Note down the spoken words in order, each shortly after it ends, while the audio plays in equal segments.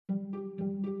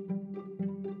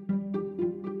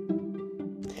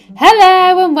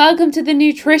Hello and welcome to the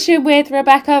Nutrition with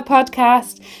Rebecca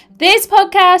podcast. This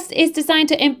podcast is designed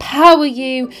to empower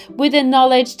you with the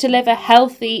knowledge to live a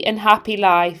healthy and happy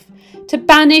life, to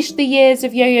banish the years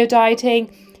of yo-yo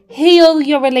dieting, heal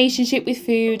your relationship with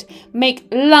food, make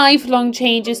lifelong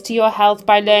changes to your health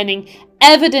by learning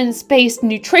evidence-based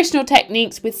nutritional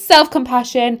techniques with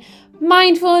self-compassion,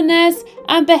 mindfulness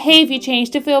and behaviour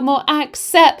change to feel more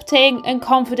accepting and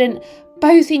confident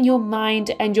both in your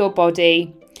mind and your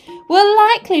body. We'll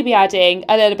likely be adding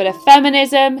a little bit of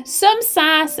feminism, some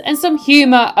sass and some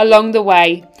humour along the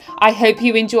way. I hope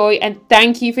you enjoy and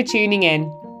thank you for tuning in.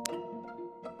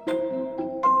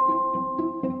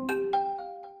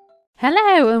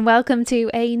 Hello and welcome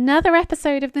to another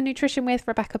episode of the Nutrition with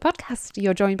Rebecca podcast.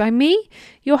 You're joined by me,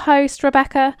 your host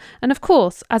Rebecca, and of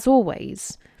course, as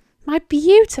always, my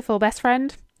beautiful best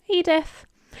friend, Edith.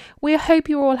 We hope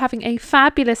you're all having a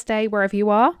fabulous day wherever you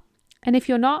are, and if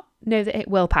you're not, know that it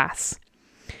will pass.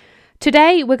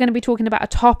 Today, we're going to be talking about a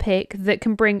topic that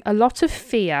can bring a lot of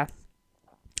fear,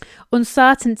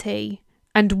 uncertainty,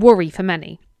 and worry for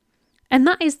many, and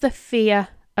that is the fear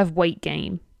of weight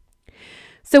gain.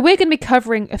 So we're going to be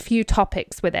covering a few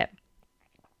topics with it.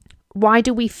 Why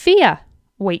do we fear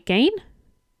weight gain?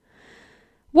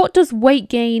 What does weight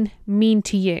gain mean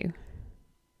to you?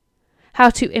 How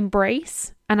to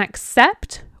embrace and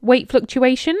accept weight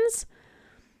fluctuations,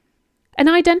 and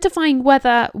identifying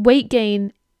whether weight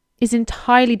gain is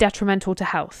entirely detrimental to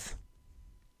health.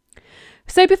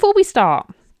 So before we start,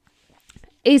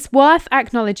 it's worth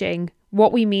acknowledging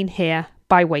what we mean here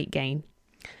by weight gain.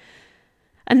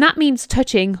 And that means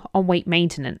touching on weight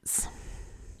maintenance.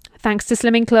 Thanks to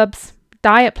slimming clubs,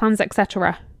 diet plans,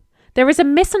 etc., there is a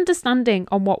misunderstanding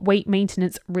on what weight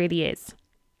maintenance really is.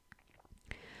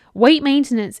 Weight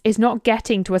maintenance is not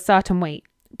getting to a certain weight,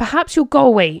 perhaps your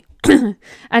goal weight,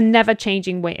 and never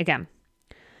changing weight again.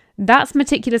 That's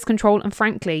meticulous control and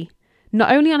frankly,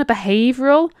 not only on a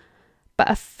behavioural,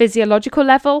 but a physiological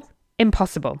level,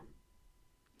 impossible.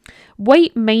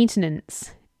 Weight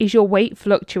maintenance is your weight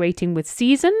fluctuating with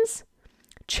seasons,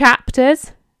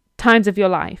 chapters, times of your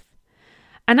life.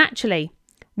 And actually,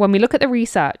 when we look at the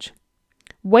research,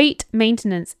 weight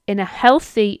maintenance in a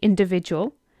healthy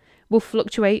individual will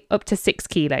fluctuate up to 6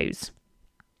 kilos.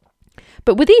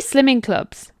 But with these slimming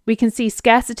clubs, we can see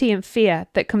scarcity and fear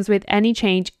that comes with any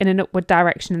change in an upward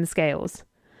direction in the scales.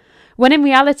 When in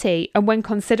reality, and when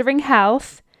considering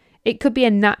health, it could be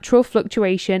a natural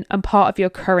fluctuation and part of your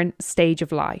current stage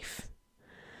of life.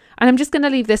 And I'm just going to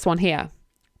leave this one here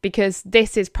because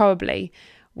this is probably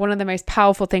one of the most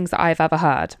powerful things that I've ever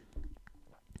heard.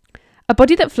 A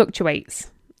body that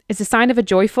fluctuates is a sign of a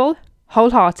joyful,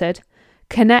 wholehearted,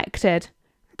 connected,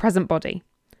 present body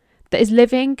that is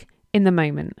living in the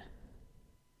moment.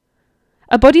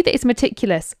 A body that is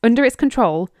meticulous under its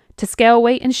control to scale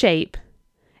weight and shape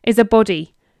is a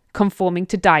body conforming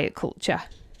to diet culture.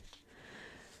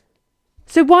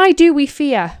 So why do we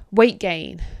fear weight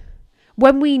gain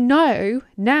when we know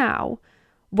now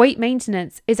weight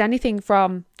maintenance is anything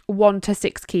from 1 to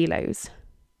 6 kilos?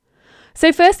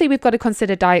 So firstly, we've got to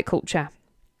consider diet culture.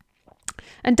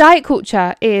 And diet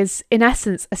culture is, in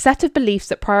essence, a set of beliefs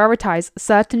that prioritise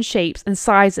certain shapes and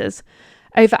sizes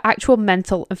over actual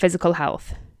mental and physical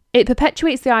health. It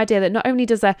perpetuates the idea that not only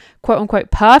does a quote-unquote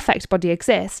perfect body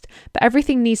exist, but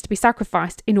everything needs to be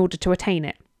sacrificed in order to attain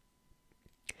it.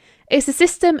 It's a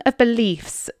system of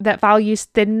beliefs that values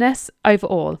thinness over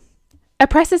all,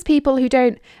 oppresses people who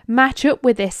don't match up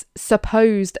with this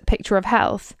supposed picture of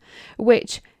health,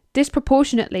 which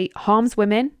disproportionately harms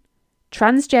women,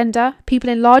 transgender, people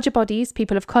in larger bodies,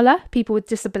 people of colour, people with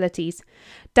disabilities,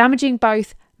 damaging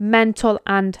both mental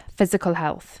and physical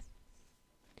health.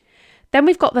 Then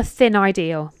we've got the thin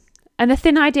ideal. And the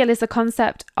thin ideal is the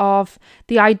concept of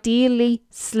the ideally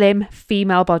slim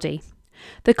female body.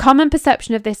 The common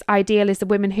perception of this ideal is the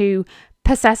woman who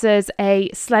possesses a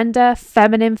slender,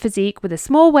 feminine physique with a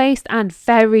small waist and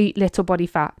very little body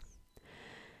fat.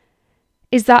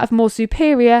 Is that of more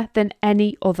superior than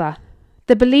any other.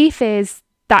 The belief is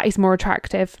that is more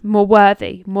attractive, more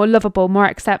worthy, more lovable, more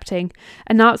accepting.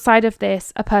 And outside of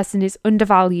this, a person is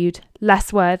undervalued,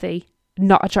 less worthy,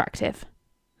 not attractive.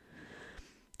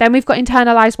 Then we've got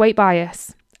internalized weight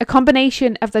bias, a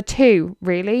combination of the two,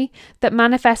 really, that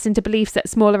manifests into beliefs that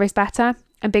smaller is better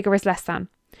and bigger is less than.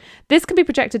 This can be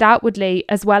projected outwardly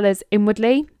as well as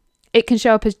inwardly. It can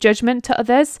show up as judgment to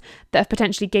others that have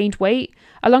potentially gained weight,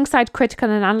 alongside critical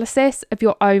analysis of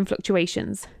your own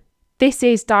fluctuations. This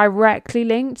is directly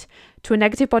linked to a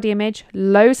negative body image,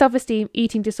 low self-esteem,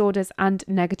 eating disorders, and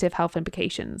negative health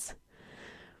implications.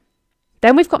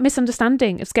 Then we've got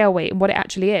misunderstanding of scale weight and what it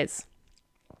actually is.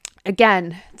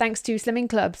 Again, thanks to Slimming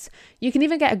Clubs, you can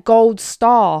even get a gold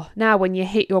star now when you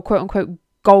hit your quote unquote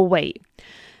goal weight.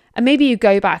 And maybe you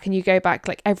go back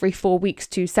like every 4 weeks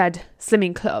to said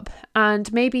Slimming Club,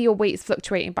 and maybe your weight's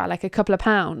fluctuating by like a couple of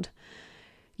pounds.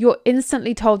 You're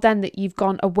instantly told then that you've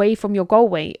gone away from your goal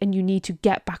weight and you need to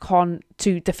get back on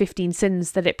to the 15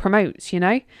 sins that it promotes, you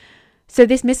know? So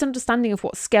this misunderstanding of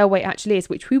what scale weight actually is,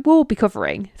 which we will be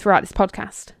covering throughout this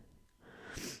podcast.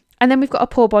 And then we've got a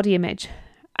poor body image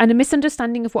and a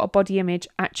misunderstanding of what a body image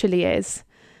actually is.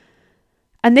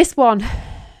 And this one,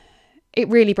 it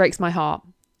really breaks my heart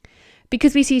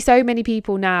because we see so many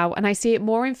people now, and I see it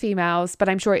more in females, but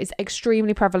I'm sure it is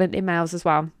extremely prevalent in males as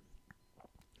well.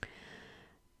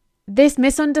 This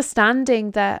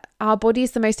misunderstanding that our body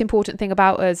is the most important thing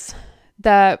about us,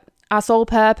 that our sole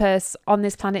purpose on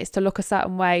this planet is to look a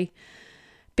certain way,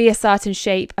 be a certain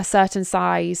shape, a certain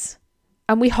size.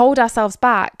 And we hold ourselves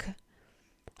back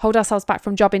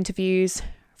from job interviews,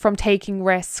 from taking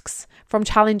risks, from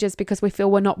challenges because we feel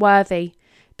we're not worthy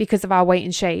because of our weight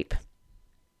and shape.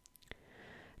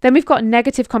 Then we've got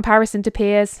negative comparison to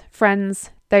peers,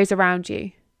 friends, those around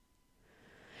you.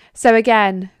 So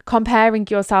again, comparing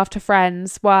yourself to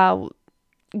friends, well,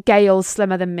 Gail's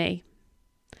slimmer than me.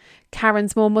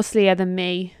 Karen's more musclier than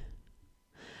me.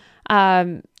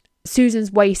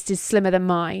 Susan's waist is slimmer than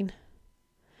mine.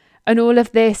 And all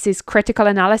of this is critical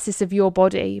analysis of your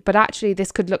body, but actually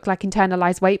this could look like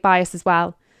internalized weight bias as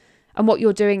well. And what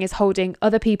you're doing is holding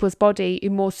other people's body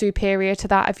in more superior to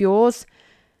that of yours.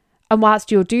 And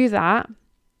whilst you'll do that,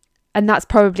 and that's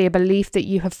probably a belief that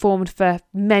you have formed for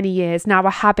many years, now a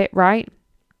habit, right?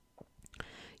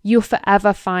 You'll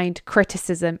forever find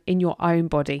criticism in your own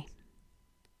body.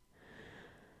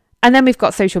 And then we've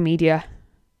got social media,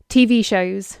 TV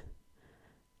shows.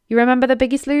 You remember The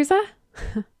Biggest Loser?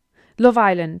 Love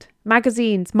Island,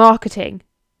 magazines, marketing.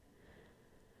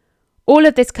 All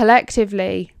of this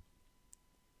collectively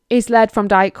is led from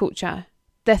diet culture,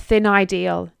 the thin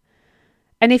ideal.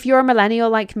 And if you're a millennial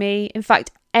like me, in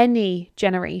fact, any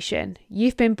generation,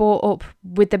 you've been brought up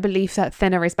with the belief that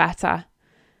thinner is better.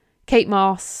 Kate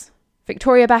Moss,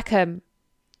 Victoria Beckham,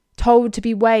 told to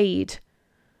be weighed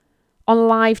on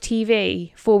live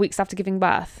TV 4 weeks after giving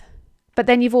birth. But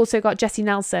then you've also got Jessie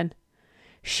Nelson,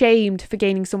 shamed for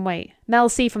gaining some weight. Mel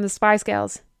C from the Spice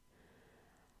Girls,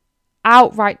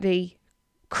 outrightly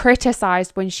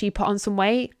criticised when she put on some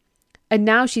weight. And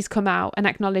now she's come out and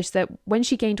acknowledged that when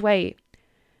she gained weight,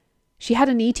 she had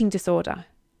an eating disorder.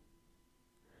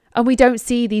 And we don't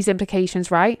see these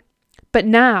implications, right? But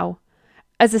now,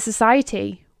 as a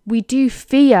society, we do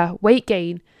fear weight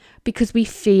gain because we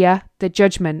fear the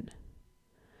judgment.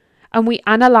 And we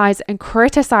analyse and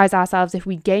criticise ourselves if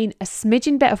we gain a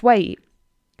smidgen bit of weight.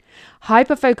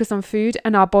 Hyper focus on food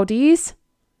and our bodies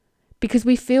because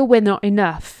we feel we're not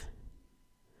enough.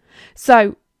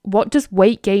 So, what does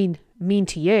weight gain mean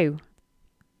to you?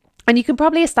 And you can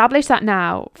probably establish that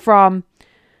now from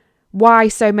why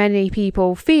so many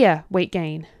people fear weight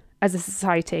gain as a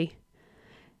society.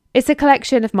 It's a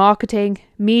collection of marketing,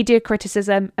 media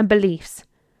criticism, and beliefs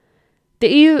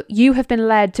that you have been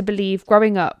led to believe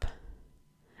growing up.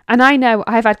 And I know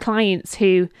I've had clients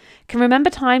who can remember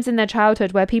times in their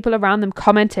childhood where people around them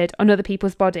commented on other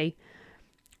people's body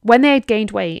when they had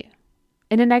gained weight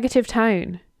in a negative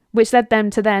tone, which led them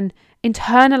to then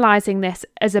internalizing this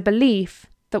as a belief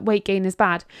that weight gain is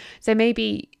bad. So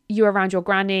maybe you were around your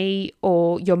granny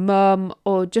or your mum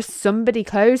or just somebody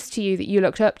close to you that you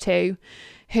looked up to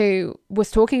who was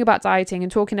talking about dieting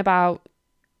and talking about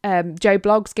Joe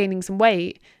Bloggs gaining some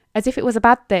weight as if it was a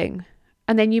bad thing.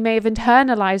 And then you may have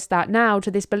internalized that now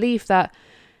to this belief that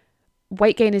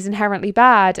weight gain is inherently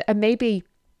bad. And maybe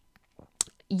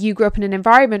you grew up in an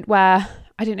environment where,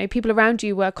 I don't know, people around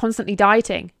you were constantly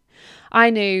dieting. I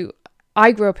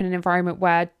grew up in an environment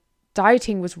where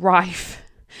dieting was rife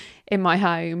in my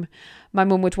home. My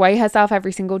mum would weigh herself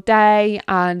every single day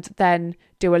and then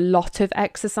do a lot of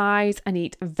exercise and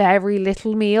eat very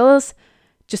little meals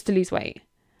just to lose weight.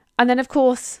 And then, of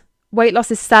course, weight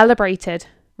loss is celebrated,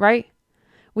 right?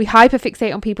 We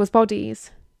hyperfixate on people's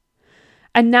bodies.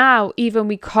 And now even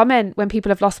we comment when people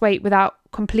have lost weight without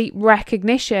complete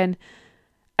recognition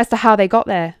as to how they got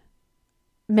there.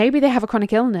 Maybe they have a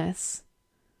chronic illness.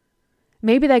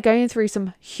 Maybe they're going through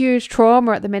some huge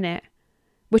trauma at the minute,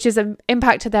 which has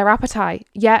impacted their appetite.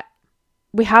 Yet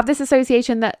we have this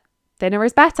association that thinner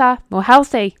is better, more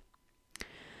healthy.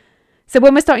 So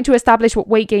when we're starting to establish what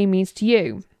weight gain means to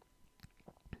you,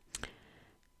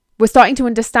 we're starting to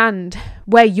understand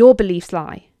where your beliefs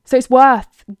lie. So it's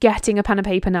worth getting a pen and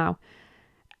paper now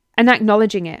and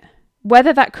acknowledging it.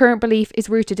 Whether that current belief is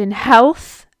rooted in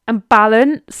health and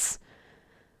balance,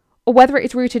 or whether it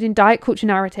is rooted in diet culture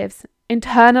narratives,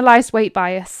 internalized weight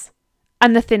bias,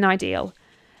 and the thin ideal.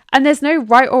 And there's no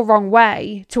right or wrong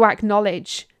way to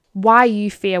acknowledge why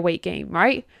you fear weight gain,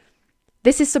 right?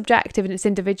 This is subjective and it's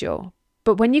individual.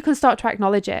 But when you can start to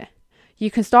acknowledge it, you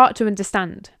can start to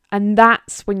understand. And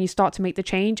that's when you start to make the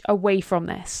change away from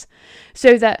this.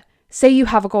 So that, say you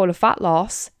have a goal of fat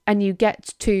loss and you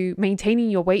get to maintaining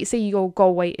your weight, say your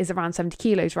goal weight is around 70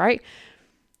 kilos, right?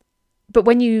 But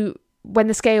when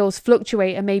the scales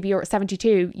fluctuate and maybe you're at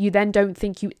 72, you then don't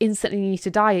think you instantly need to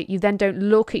diet. You then don't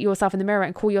look at yourself in the mirror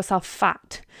and call yourself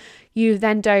fat. You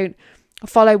then don't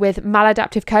follow with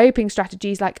maladaptive coping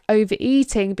strategies like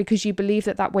overeating because you believe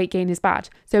that weight gain is bad.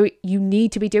 So you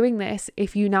need to be doing this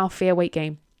if you now fear weight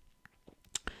gain.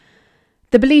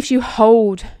 The beliefs you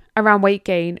hold around weight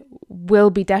gain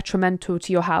will be detrimental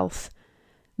to your health,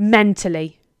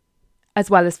 mentally as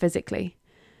well as physically,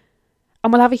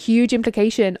 and will have a huge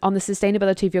implication on the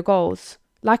sustainability of your goals.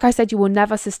 Like I said, you will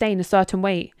never sustain a certain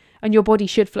weight and your body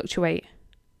should fluctuate.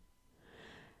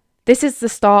 This is the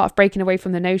start of breaking away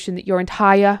from the notion that your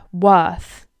entire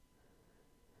worth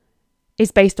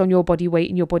is based on your body weight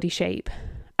and your body shape,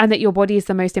 and that your body is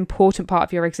the most important part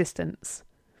of your existence.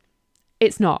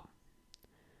 It's not.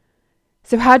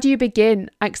 So how do you begin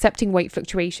accepting weight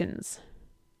fluctuations?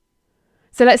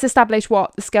 So let's establish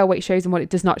what the scale weight shows and what it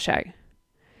does not show.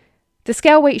 The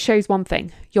scale weight shows one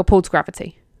thing, your pull to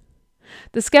gravity.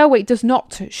 The scale weight does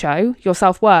not show your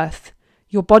self-worth,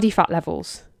 your body fat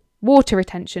levels, water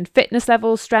retention, fitness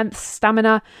levels, strength,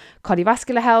 stamina,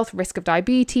 cardiovascular health, risk of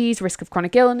diabetes, risk of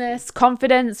chronic illness,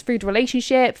 confidence, food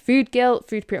relationship, food guilt,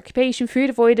 food preoccupation,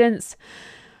 food avoidance,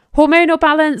 hormonal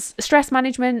balance, stress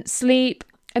management, sleep,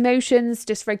 emotions,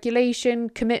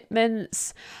 dysregulation,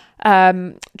 commitments,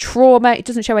 trauma. It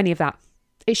doesn't show any of that.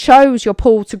 It shows your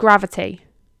pull to gravity.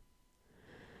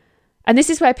 And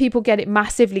this is where people get it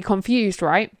massively confused,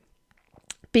 right?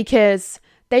 Because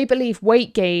they believe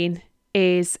weight gain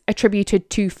is attributed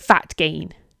to fat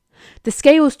gain. The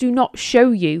scales do not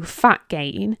show you fat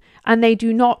gain and they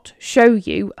do not show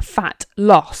you fat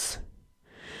loss.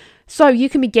 So you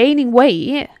can be gaining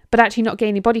weight, but actually not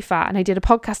gaining body fat. And I did a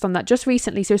podcast on that just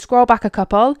recently. So scroll back a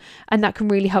couple and that can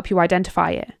really help you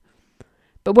identify it.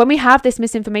 But when we have this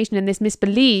misinformation and this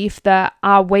misbelief that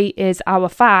our weight is our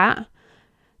fat,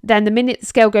 then the minute the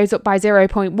scale goes up by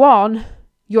 0.1,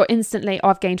 you're instantly,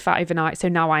 I've gained fat overnight, so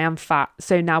now I am fat.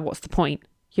 So now what's the point,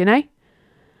 you know?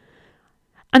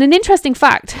 And an interesting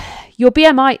fact, your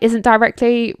BMI isn't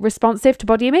directly responsive to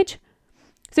body image.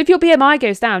 So if your BMI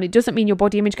goes down, it doesn't mean your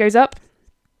body image goes up.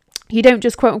 You don't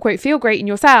just quote unquote feel great in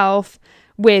yourself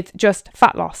with just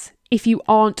fat loss. If you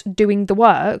aren't doing the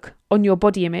work on your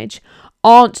body image,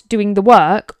 aren't doing the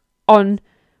work on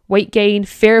weight gain,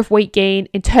 fear of weight gain,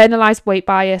 internalized weight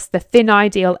bias, the thin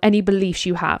ideal, any beliefs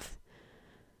you have.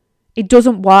 It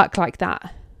doesn't work like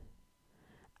that.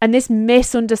 And this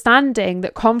misunderstanding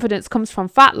that confidence comes from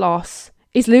fat loss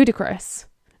is ludicrous.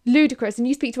 Ludicrous. And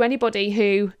you speak to anybody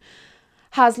who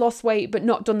has lost weight but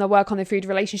not done the work on their food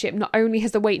relationship, not only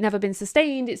has the weight never been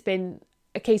sustained, it's been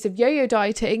a case of yo-yo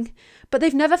dieting, but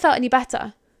they've never felt any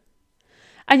better.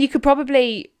 And you could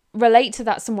probably relate to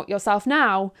that somewhat yourself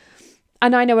now.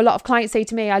 And I know a lot of clients say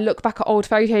to me, I look back at old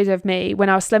photos of me when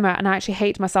I was slimmer and I actually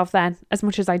hate myself then as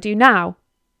much as I do now.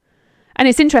 And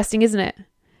it's interesting, isn't it?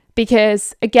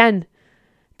 Because again,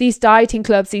 these dieting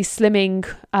clubs, these slimming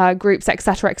groups,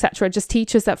 etc., just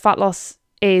teach us that fat loss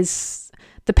is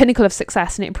the pinnacle of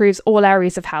success and it improves all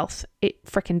areas of health. It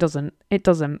freaking doesn't. It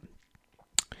doesn't.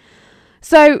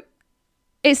 So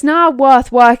it's now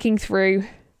worth working through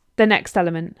the next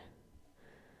element.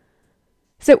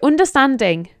 So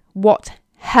understanding what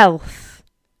health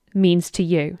means to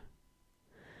you.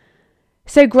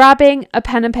 So grabbing a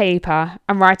pen and paper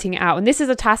and writing it out. And this is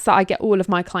a task that I get all of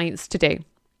my clients to do.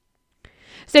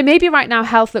 So maybe right now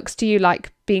health looks to you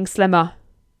like being slimmer,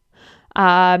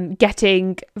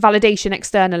 getting validation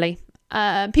externally,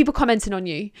 people commenting on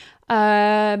you,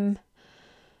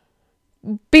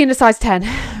 being a size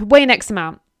 10, weighing X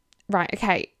amount. Right,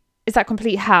 okay. Is that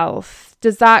complete health?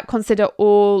 Does that consider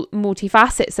all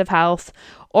multifacets of health?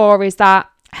 Or is that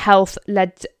health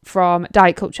led from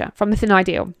diet culture, from the thin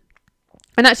ideal?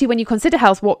 And actually, when you consider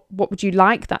health, what would you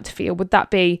like that to feel? Would that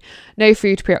be no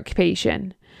food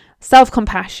preoccupation,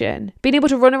 self-compassion, being able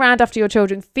to run around after your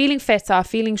children, feeling fitter,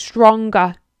 feeling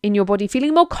stronger in your body,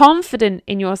 feeling more confident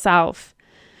in yourself,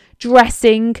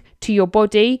 dressing to your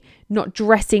body, not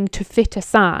dressing to fit a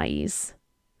size?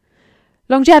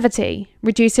 Longevity,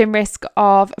 reducing risk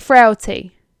of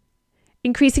frailty,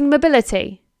 increasing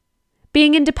mobility,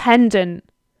 being independent,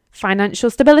 financial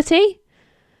stability,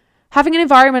 having an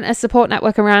environment and support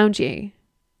network around you,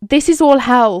 this is all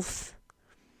health.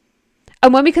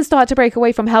 And when we can start to break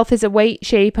away from health as a weight,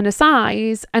 shape, and a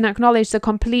size, and acknowledge the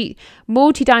complete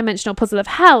multi-dimensional puzzle of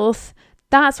health,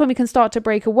 that's when we can start to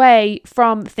break away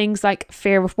from things like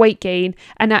fear of weight gain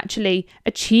and actually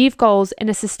achieve goals in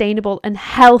a sustainable and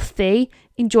healthy,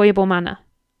 enjoyable manner.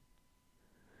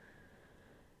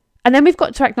 And then we've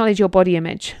got to acknowledge your body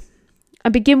image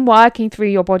and begin working through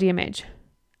your body image.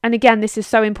 And again, this is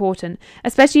so important,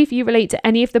 especially if you relate to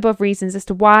any of the above reasons as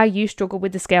to why you struggle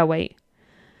with the scale weight.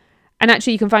 And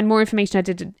actually, you can find more information. I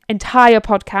did an entire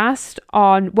podcast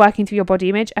on working through your body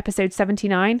image, episode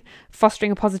 79,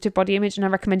 fostering a positive body image. And I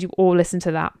recommend you all listen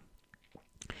to that.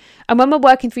 And when we're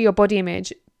working through your body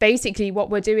image, basically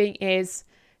what we're doing is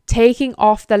taking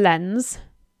off the lens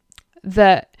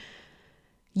that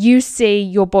you see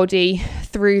your body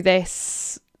through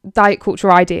this diet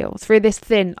culture ideal, through this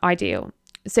thin ideal.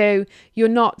 So you're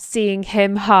not seeing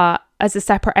him, her as a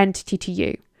separate entity to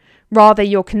you. Rather,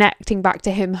 you're connecting back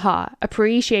to him, her,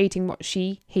 appreciating what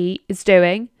he is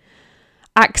doing,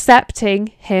 accepting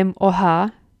him or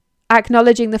her,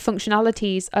 acknowledging the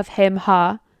functionalities of him,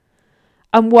 her,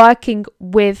 and working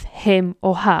with him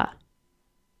or her.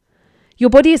 Your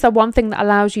body is the one thing that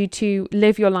allows you to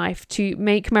live your life, to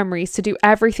make memories, to do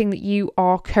everything that you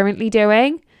are currently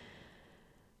doing.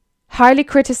 Highly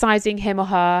criticizing him or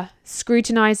her,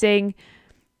 scrutinizing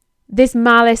this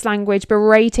malice language,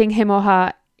 berating him or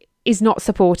her is not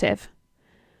supportive.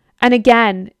 And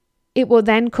again, it will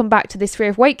then come back to this fear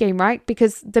of weight gain, right?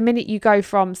 Because the minute you go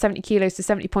from 70 kilos to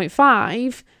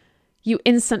 70.5, you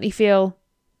instantly feel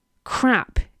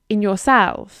crap in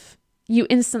yourself. You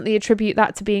instantly attribute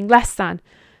that to being less than.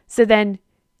 So then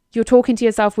you're talking to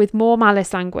yourself with more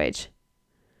malice language.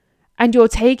 And you're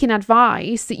taking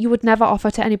advice that you would never offer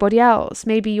to anybody else.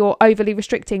 Maybe you're overly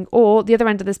restricting, or the other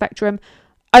end of the spectrum,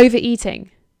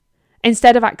 overeating.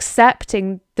 Instead of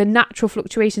accepting the natural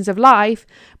fluctuations of life,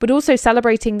 but also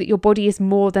celebrating that your body is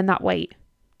more than that weight.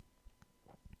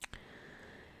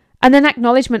 And then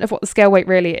acknowledgement of what the scale weight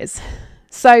really is.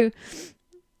 So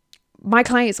my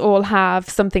clients all have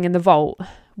something in the vault,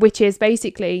 which is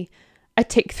basically a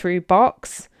tick through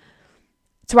box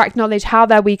to acknowledge how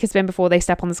their week has been before they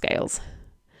step on the scales.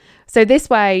 So this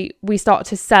way we start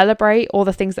to celebrate all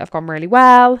the things that have gone really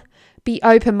well, be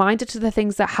open-minded to the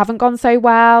things that haven't gone so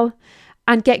well,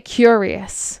 and get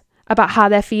curious about how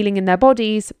they're feeling in their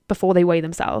bodies before they weigh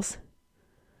themselves.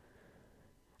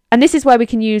 And this is where we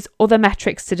can use other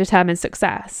metrics to determine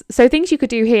success. So things you could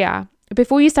do here,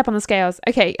 before you step on the scales,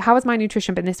 okay, how has my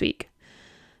nutrition been this week?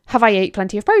 Have I ate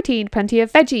plenty of protein, plenty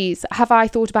of veggies? Have I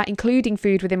thought about including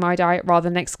food within my diet rather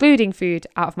than excluding food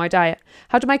out of my diet?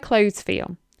 How do my clothes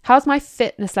feel? How's my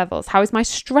fitness levels? How is my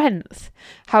strength?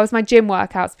 How has my gym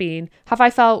workouts been? Have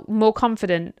I felt more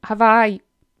confident? Have I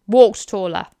walked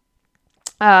taller?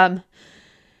 Have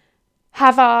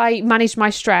I managed my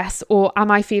stress, or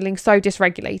am I feeling so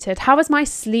dysregulated? How has my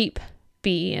sleep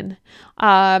been?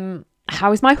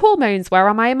 How is my hormones? Where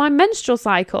am I in my menstrual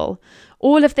cycle?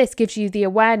 All of this gives you the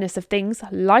awareness of things,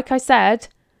 like I said,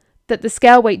 that the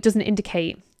scale weight doesn't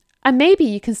indicate. And maybe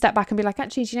you can step back and be like,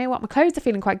 actually, do you know what? My clothes are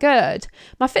feeling quite good.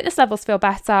 My fitness levels feel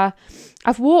better.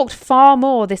 I've walked far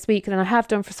more this week than I have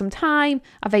done for some time.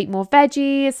 I've ate more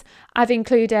veggies. I've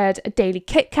included a daily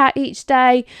Kit Kat each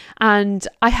day. And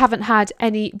I haven't had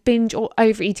any binge or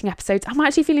overeating episodes. I'm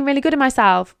actually feeling really good in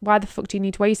myself. Why the fuck do you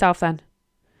need to weigh yourself then?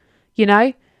 You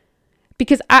know?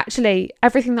 Because actually,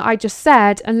 everything that I just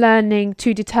said and learning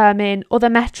to determine other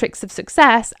metrics of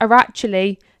success are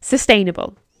actually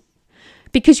sustainable.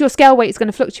 Because your scale weight is going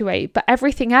to fluctuate, but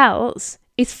everything else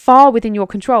is far within your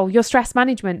control. Your stress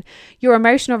management, your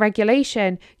emotional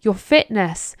regulation, your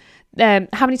fitness, how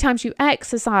many times you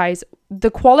exercise,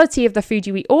 the quality of the food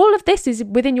you eat, all of this is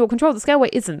within your control. The scale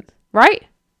weight isn't, right?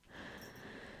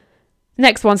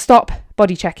 Next one, stop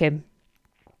body checking.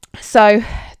 So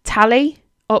tally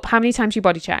up how many times you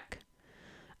body check.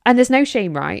 And there's no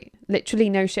shame, right? Literally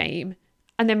no shame.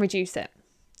 And then reduce it.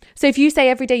 So if you say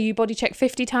every day you body check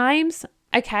 50 times,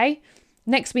 okay,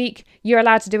 next week you're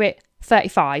allowed to do it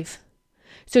 35.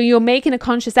 So you're making a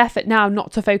conscious effort now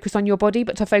not to focus on your body,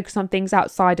 but to focus on things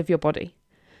outside of your body.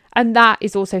 And that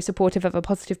is also supportive of a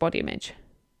positive body image.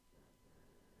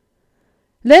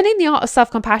 Learning the art of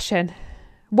self-compassion.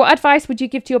 What advice would you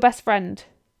give to your best friend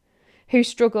who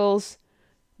struggles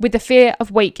with the fear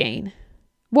of weight gain?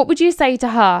 What would you say to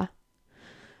her?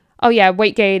 Oh yeah,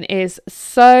 weight gain is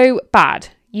so bad.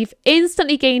 You've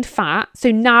instantly gained fat, so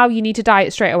now you need to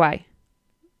diet straight away.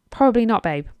 Probably not,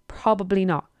 babe. Probably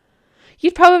not.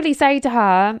 You'd probably say to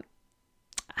her,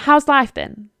 how's life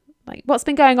been? Like, what's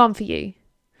been going on for you?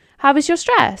 How was your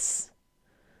stress?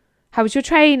 How was your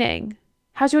training?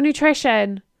 How's your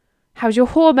nutrition? How's your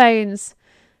hormones?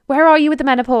 Where are you with the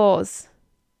menopause?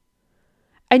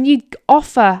 And you'd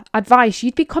offer advice.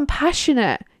 You'd be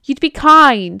compassionate. You'd be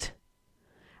kind.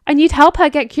 And you'd help her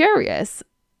get curious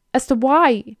as to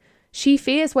why she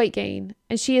fears weight gain.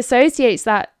 And she associates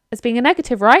that as being a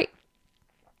negative, right?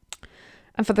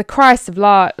 And for the Christ of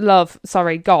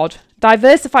God,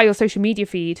 diversify your social media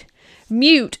feed.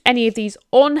 Mute any of these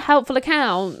unhelpful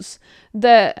accounts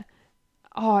that,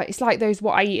 it's like those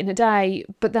what I eat in a day,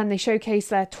 but then they showcase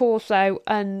their torso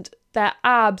and their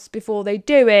abs before they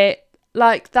do it.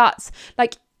 Like that's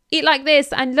like, eat like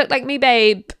this and look like me,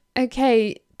 babe.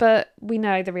 Okay, but we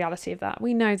know the reality of that.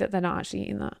 We know that they're not actually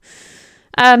eating that.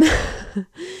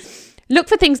 Look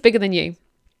for things bigger than you.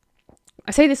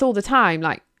 I say this all the time.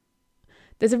 Like,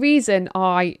 there's a reason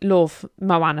I love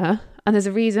Moana, and there's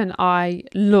a reason I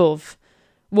love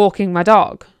walking my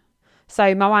dog.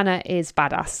 So Moana is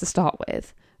badass to start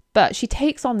with, but she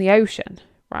takes on the ocean,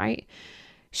 right?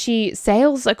 She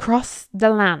sails across the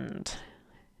land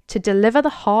to deliver the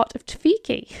heart of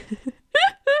Tafiki.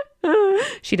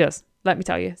 She does, let me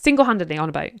tell you, single-handedly on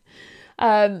a boat.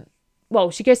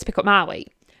 She goes to pick up Maui.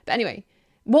 But anyway,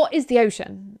 what is the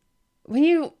ocean? When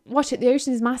you watch it, the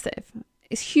ocean is massive.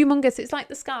 It's humongous. It's like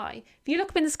the sky. If you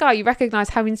look up in the sky, you recognize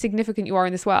how insignificant you are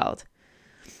in this world.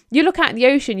 You look out in the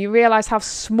ocean, you realize how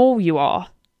small you are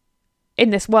in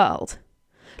this world.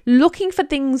 Looking for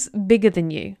things bigger than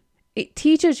you. It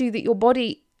teaches you that your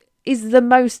body is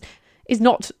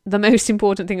not the most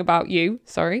important thing about you,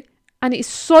 and it's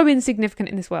so insignificant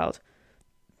in this world.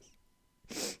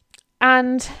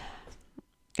 And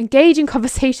engage in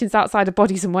conversations outside of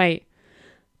bodies and weight.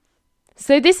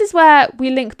 So this is where we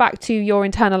link back to your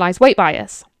internalized weight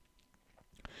bias.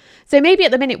 So maybe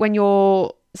at the minute when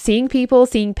you're seeing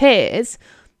peers,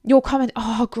 you'll comment,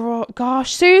 oh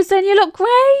gosh, Susan, you look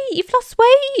great. You've lost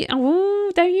weight.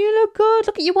 Oh, don't you look good?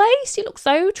 Look at your waist. You look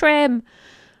so trim.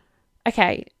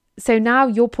 Okay, so now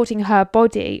you're putting her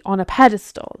body on a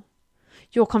pedestal.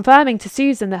 You're confirming to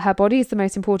Susan that her body is the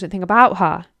most important thing about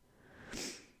her.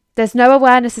 There's no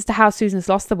awareness as to how Susan's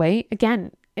lost the weight.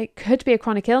 Again, it could be a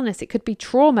chronic illness. It could be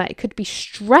trauma. It could be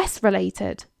stress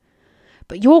related.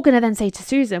 But you're going to then say to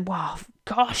Susan, wow,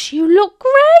 gosh, you look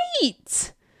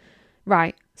great.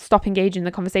 Right, stop engaging in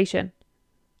the conversation.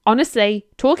 Honestly,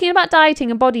 talking about dieting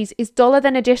and bodies is duller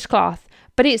than a dishcloth,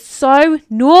 but it's so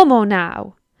normal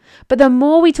now. But the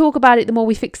more we talk about it, the more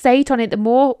we fixate on it, the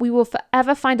more we will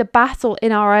forever find a battle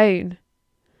in our own.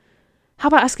 How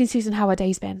about asking Susan how her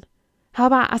day's been? How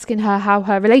about asking her how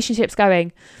her relationship's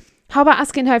going? How about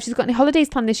asking her if she's got any holidays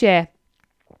planned this year?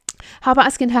 How about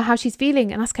asking her how she's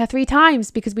feeling and ask her 3 times,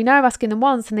 because we know asking them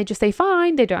once and they just say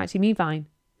fine, they don't actually mean fine.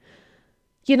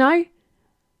 You know?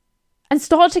 And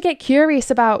start to get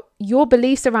curious about your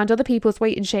beliefs around other people's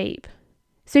weight and shape.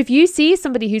 So if you see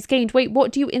somebody who's gained weight,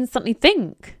 what do you instantly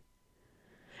think?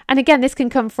 And again, this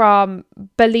can come from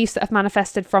beliefs that have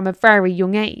manifested from a very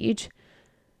young age.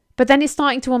 But then it's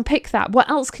starting to unpick that.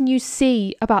 What else can you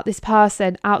see about this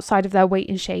person outside of their weight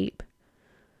and shape?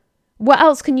 What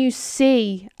else can you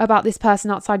see about this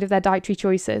person outside of their dietary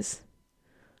choices?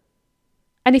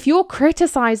 And if you're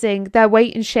criticizing their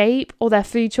weight and shape or their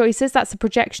food choices, that's a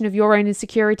projection of your own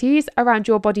insecurities around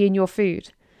your body and your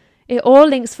food. It all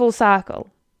links full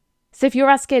circle. So if you're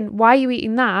asking, why are you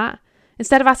eating that?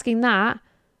 Instead of asking that,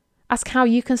 ask how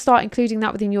you can start including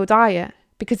that within your diet.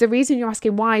 Because the reason you're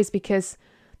asking why is because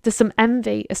there's some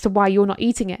envy as to why you're not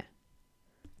eating it.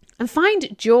 And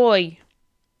find joy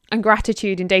and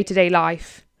gratitude in day-to-day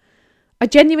life. I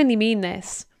genuinely mean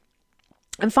this.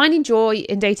 And finding joy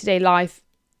in day-to-day life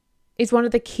is one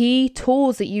of the key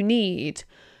tools that you need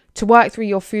to work through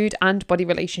your food and body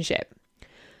relationship.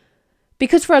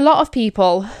 Because for a lot of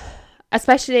people,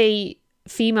 especially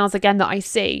females again that I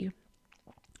see,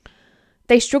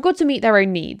 they struggle to meet their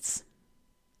own needs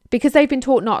because they've been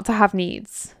taught not to have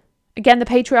needs. Again, the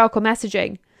patriarchal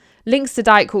messaging links to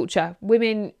diet culture.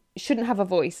 Women shouldn't have a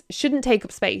voice, shouldn't take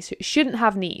up space, shouldn't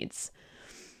have needs.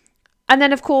 And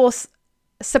then, of course,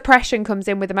 suppression comes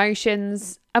in with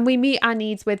emotions, and we meet our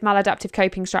needs with maladaptive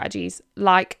coping strategies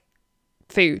like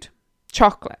food,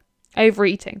 chocolate,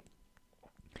 overeating.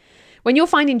 When you're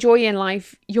finding joy in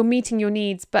life, you're meeting your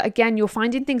needs, but again, you're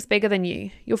finding things bigger than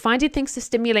you. You're finding things to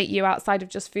stimulate you outside of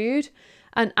just food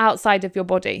and outside of your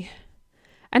body.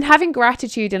 And having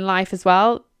gratitude in life as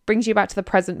well brings you back to the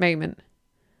present moment.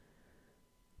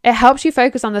 It helps you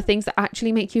focus on the things that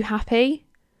actually make you happy.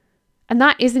 And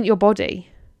that isn't your body.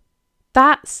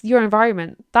 That's your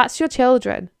environment. That's your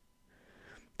children.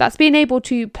 That's being able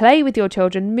to play with your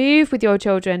children, move with your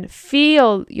children,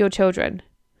 feel your children.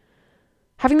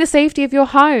 Having the safety of your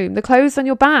home, the clothes on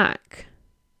your back,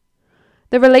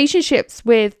 the relationships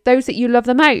with those that you love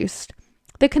the most,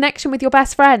 the connection with your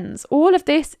best friends. All of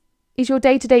this is your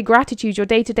day-to-day gratitude, your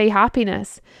day-to-day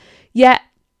happiness. Yet,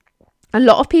 a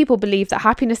lot of people believe that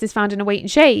happiness is found in a weight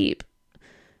and shape.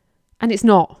 And it's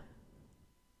not.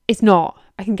 It's not.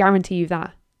 I can guarantee you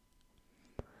that.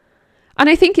 And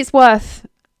I think it's worth,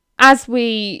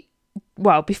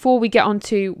 before we get on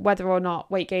to whether or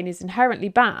not weight gain is inherently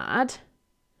bad,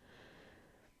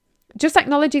 just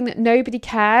acknowledging that nobody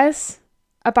cares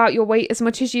about your weight as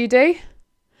much as you do.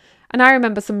 And I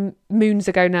remember some moons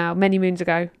ago now, many moons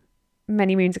ago,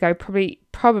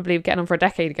 probably getting on for a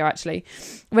decade ago actually,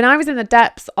 when I was in the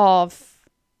depths of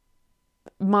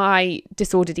my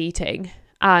disordered eating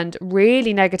and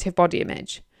really negative body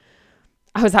image.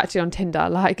 I was actually on Tinder.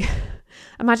 Like,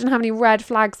 imagine how many red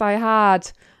flags I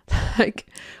had. Like,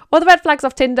 all the red flags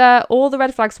off Tinder, all the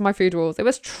red flags for my food rules. It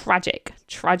was tragic.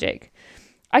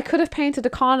 I could have painted a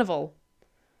carnival,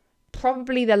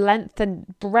 probably the length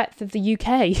and breadth of the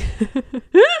UK.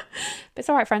 But it's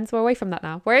all right, friends. We're away from that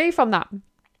now. But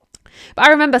I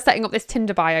remember setting up this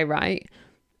Tinder bio, right?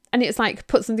 And it's like,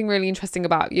 put something really interesting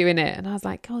about you in it. And I was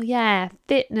like, oh yeah,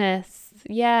 fitness.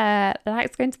 Yeah, I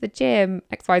like going to the gym,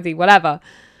 XYZ, whatever.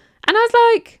 And I was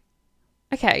like,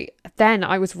 okay. Then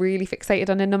I was really fixated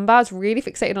on a number. I was really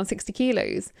fixated on 60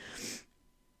 kilos.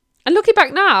 And looking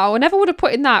back now, I never would have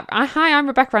put in that. Hi, I'm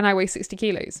Rebecca and I weigh 60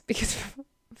 kilos. Because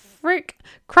frick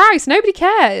Christ, nobody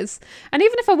cares. And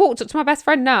even if I walked up to my best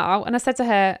friend now and I said to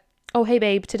her, oh, hey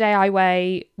babe, today I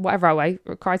weigh whatever I weigh.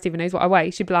 Christ even knows what I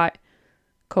weigh. She'd be like,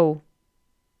 cool.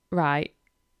 Right.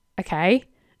 Okay.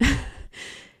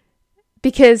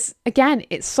 Because again,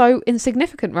 it's so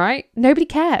insignificant, right? Nobody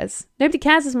cares. Nobody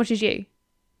cares as much as you.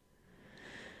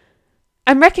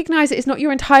 And recognize that it's not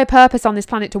your entire purpose on this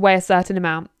planet to weigh a certain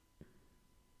amount.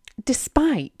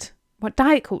 Despite what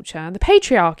diet culture and the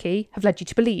patriarchy have led you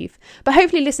to believe. But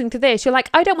hopefully listening to this, you're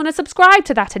like, I don't want to subscribe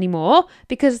to that anymore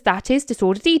because that is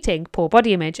disordered eating, poor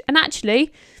body image. And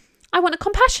actually, I want a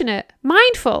compassionate,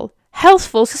 mindful,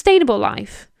 healthful, sustainable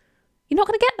life. You're not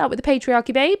going to get that with the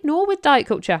patriarchy, babe, nor with diet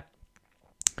culture.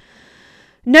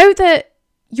 Know that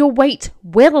your weight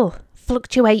will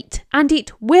fluctuate and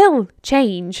it will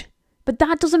change. But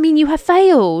that doesn't mean you have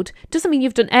failed. Doesn't mean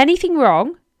you've done anything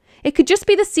wrong. It could just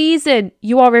be the season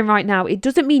you are in right now. It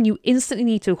doesn't mean you instantly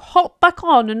need to hop back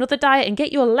on another diet and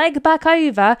get your leg back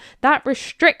over that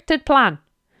restricted plan.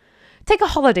 Take a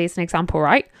holiday as an example,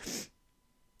 right?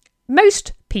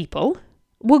 Most people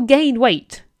will gain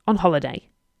weight on holiday.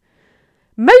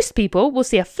 Most people will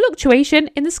see a fluctuation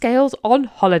in the scales on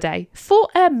holiday for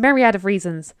a myriad of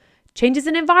reasons. Changes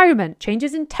in environment,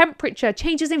 changes in temperature,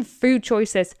 changes in food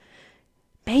choices,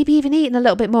 maybe even eating a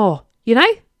little bit more, you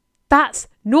know? That's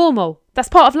normal. That's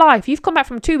part of life. You've come back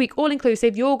from 2-week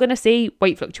all-inclusive, you're going to see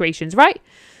weight fluctuations, right?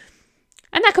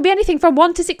 And that could be anything from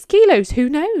 1 to 6 kilos. Who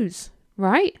knows,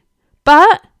 right?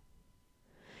 But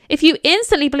if you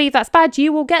instantly believe that's bad,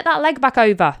 you will get that leg back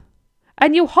over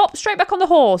and you'll hop straight back on the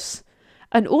horse.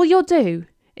 And all you'll do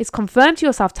is confirm to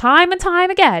yourself time and time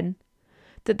again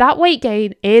that that weight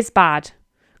gain is bad.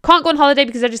 Can't go on holiday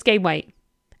because I just gained weight.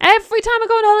 Every time I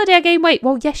go on holiday, I gain weight.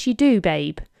 Well, yes, you do,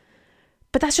 babe.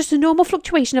 But that's just a normal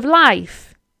fluctuation of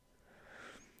life.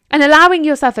 And allowing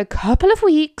yourself a couple of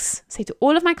weeks, say to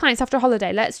all of my clients after a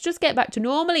holiday, let's just get back to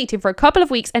normal eating for a couple of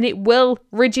weeks and it will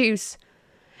reduce.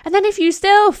 And then if you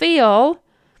still feel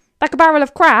like a barrel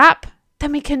of crap,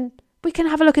 then we can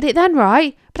have a look at it then,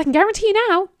 right? But I can guarantee you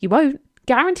now, you won't.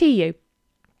 Guarantee you.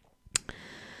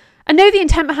 And know the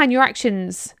intent behind your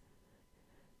actions.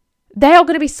 They are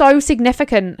going to be so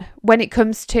significant when it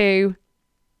comes to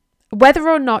whether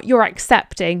or not you're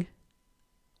accepting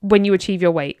when you achieve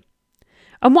your weight.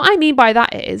 And what I mean by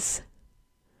that is,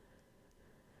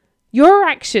 your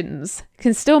actions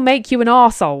can still make you an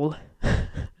arsehole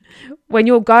when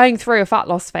you're going through a fat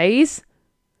loss phase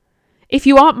if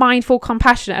you aren't mindful,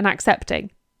 compassionate and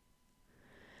accepting.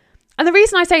 And the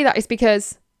reason I say that is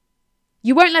because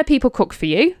you won't let people cook for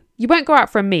you. You won't go out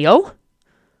for a meal.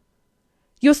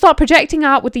 You'll start projecting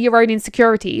out with your own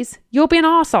insecurities. You'll be an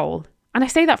arsehole. And I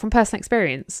say that from personal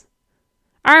experience.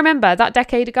 I remember that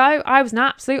decade ago, I was an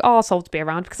absolute arsehole to be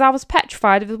around because I was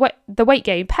petrified of the weight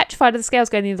gain, petrified of the scales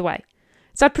going the other way.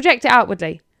 So I'd project it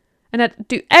outwardly and I'd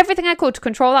do everything I could to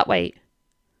control that weight.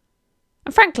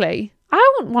 And frankly,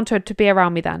 I wouldn't want her to be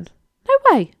around me then. No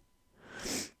way.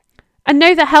 And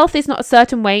know that health is not a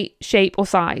certain weight, shape or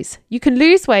size. You can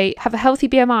lose weight, have a healthy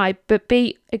BMI, but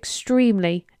be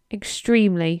extremely,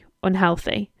 extremely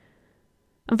unhealthy.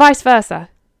 And vice versa.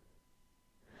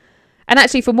 And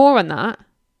actually, for more on that,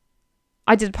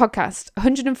 I did a podcast,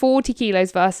 140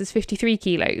 kilos versus 53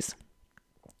 kilos.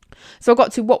 So I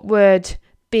got to what would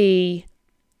be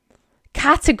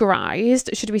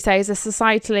categorized, should we say, as a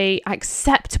societally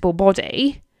acceptable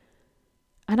body.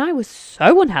 And I was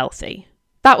so unhealthy.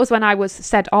 That was when I was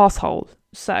said arsehole.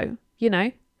 So,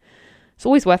 it's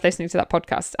always worth listening to that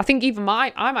podcast. I think even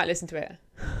I might listen to it.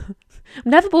 I'm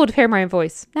never bored of hearing my own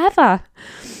voice. Never.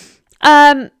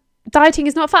 Dieting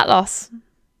is not fat loss.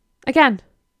 Again,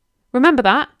 remember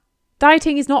that.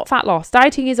 Dieting is not fat loss.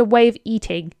 Dieting is a way of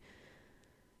eating.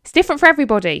 It's different for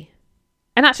everybody.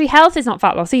 And actually, health is not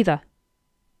fat loss either.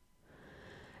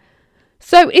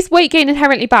 So is weight gain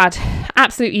inherently bad?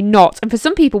 Absolutely not. And for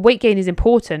some people, weight gain is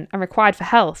important and required for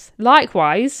health.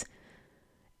 Likewise,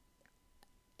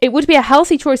 it would be a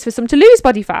healthy choice for some to lose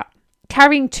body fat.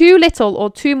 Carrying too little or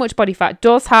too much body fat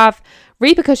does have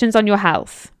repercussions on your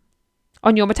health,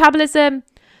 on your metabolism,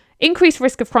 increased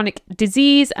risk of chronic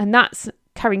disease, and that's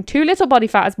carrying too little body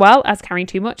fat as well as carrying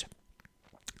too much.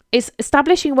 It's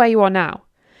establishing where you are now.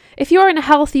 If you're in a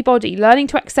healthy body, learning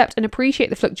to accept and appreciate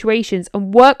the fluctuations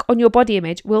and work on your body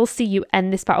image will see you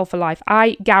end this battle for life.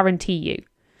 I guarantee you.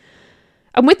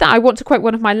 And with that, I want to quote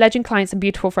one of my legend clients and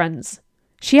beautiful friends.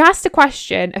 She asked a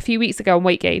question a few weeks ago on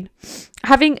weight gain,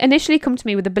 having initially come to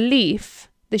me with a belief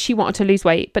that she wanted to lose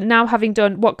weight, but now having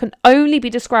done what can only be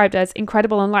described as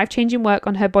incredible and life-changing work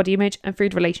on her body image and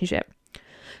food relationship.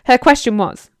 Her question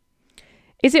was,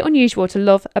 is it unusual to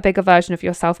love a bigger version of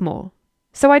yourself more?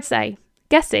 So I'd say,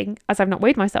 guessing, as I've not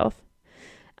weighed myself,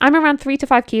 I'm around 3 to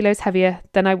 5 kilos heavier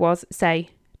than I was, say,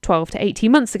 12 to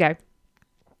 18 months ago.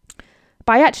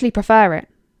 But I actually prefer it.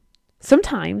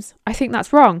 Sometimes I think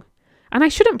that's wrong, and I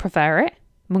shouldn't prefer it,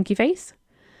 monkey face.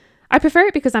 I prefer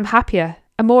it because I'm happier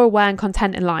and more aware and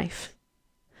content in life.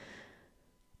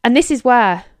 And this is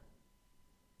where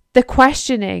the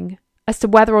questioning as to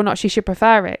whether or not she should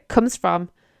prefer it comes from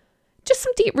just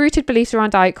some deep-rooted beliefs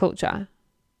around diet culture.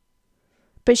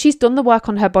 But she's done the work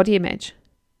on her body image.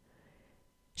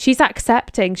 She's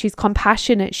accepting, she's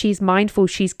compassionate, she's mindful,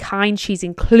 she's kind, she's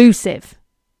inclusive.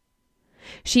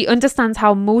 She understands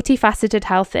how multifaceted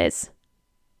health is.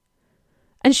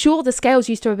 And sure, the scales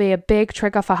used to be a big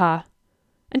trigger for her.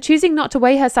 And choosing not to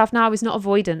weigh herself now is not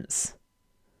avoidance.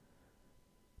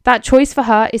 That choice for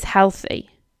her is healthy.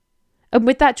 And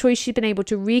with that choice, she's been able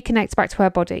to reconnect back to her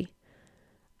body.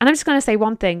 And I'm just going to say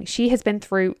one thing. She has been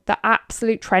through the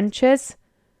absolute trenches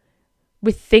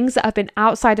with things that have been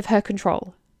outside of her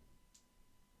control.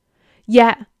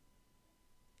 Yet,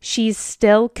 she's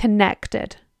still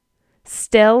connected,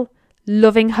 still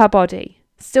loving her body,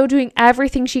 still doing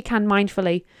everything she can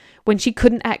mindfully when she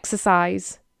couldn't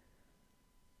exercise.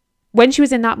 When she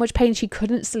was in that much pain, she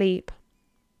couldn't sleep.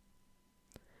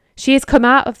 She has come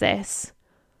out of this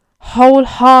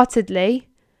wholeheartedly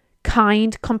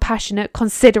kind, compassionate,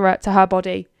 considerate to her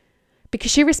body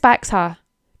because she respects her,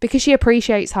 because she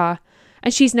appreciates her,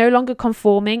 and she's no longer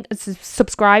conforming and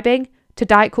subscribing to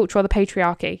diet culture or the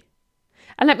patriarchy.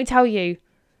 And let me tell you,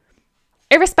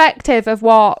 irrespective of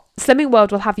what Slimming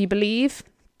World will have you believe,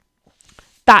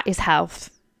 that is health.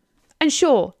 And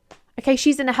sure, okay,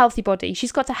 she's in a healthy body.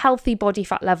 She's got a healthy body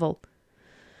fat level.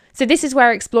 So this is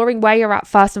where exploring where you're at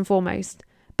first and foremost.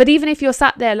 But even if you're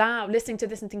sat there now listening to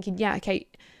this and thinking, yeah, okay,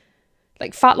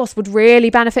 like fat loss would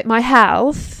really benefit my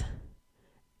health,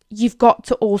 you've got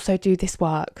to also do this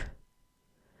work.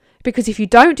 Because if you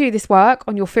don't do this work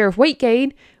on your fear of weight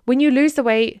gain, when you lose the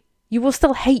weight, you will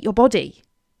still hate your body.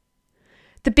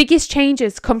 The biggest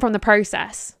changes come from the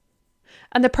process.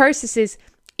 And the process is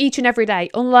each and every day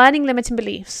unlearning limiting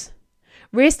beliefs,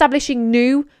 re-establishing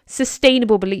new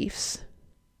sustainable beliefs,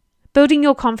 building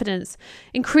your confidence,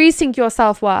 increasing your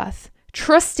self-worth,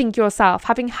 trusting yourself,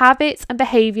 having habits and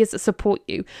behaviors that support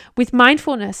you with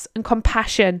mindfulness and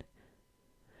compassion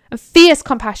and fierce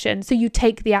compassion so you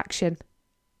take the action.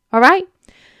 All right?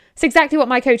 It's exactly what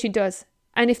my coaching does.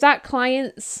 And if that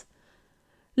client's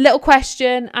little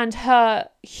question and her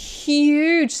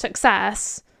huge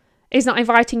success is not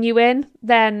inviting you in,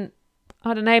 then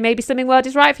I don't know, maybe Slimming World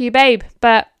is right for you, babe.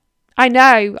 But I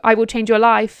know I will change your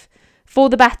life for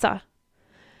the better.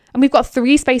 And we've got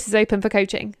 3 spaces open for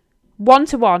coaching,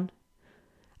 1-to-1.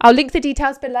 I'll link the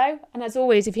details below. And as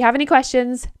always, if you have any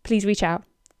questions, please reach out.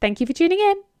 Thank you for tuning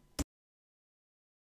in.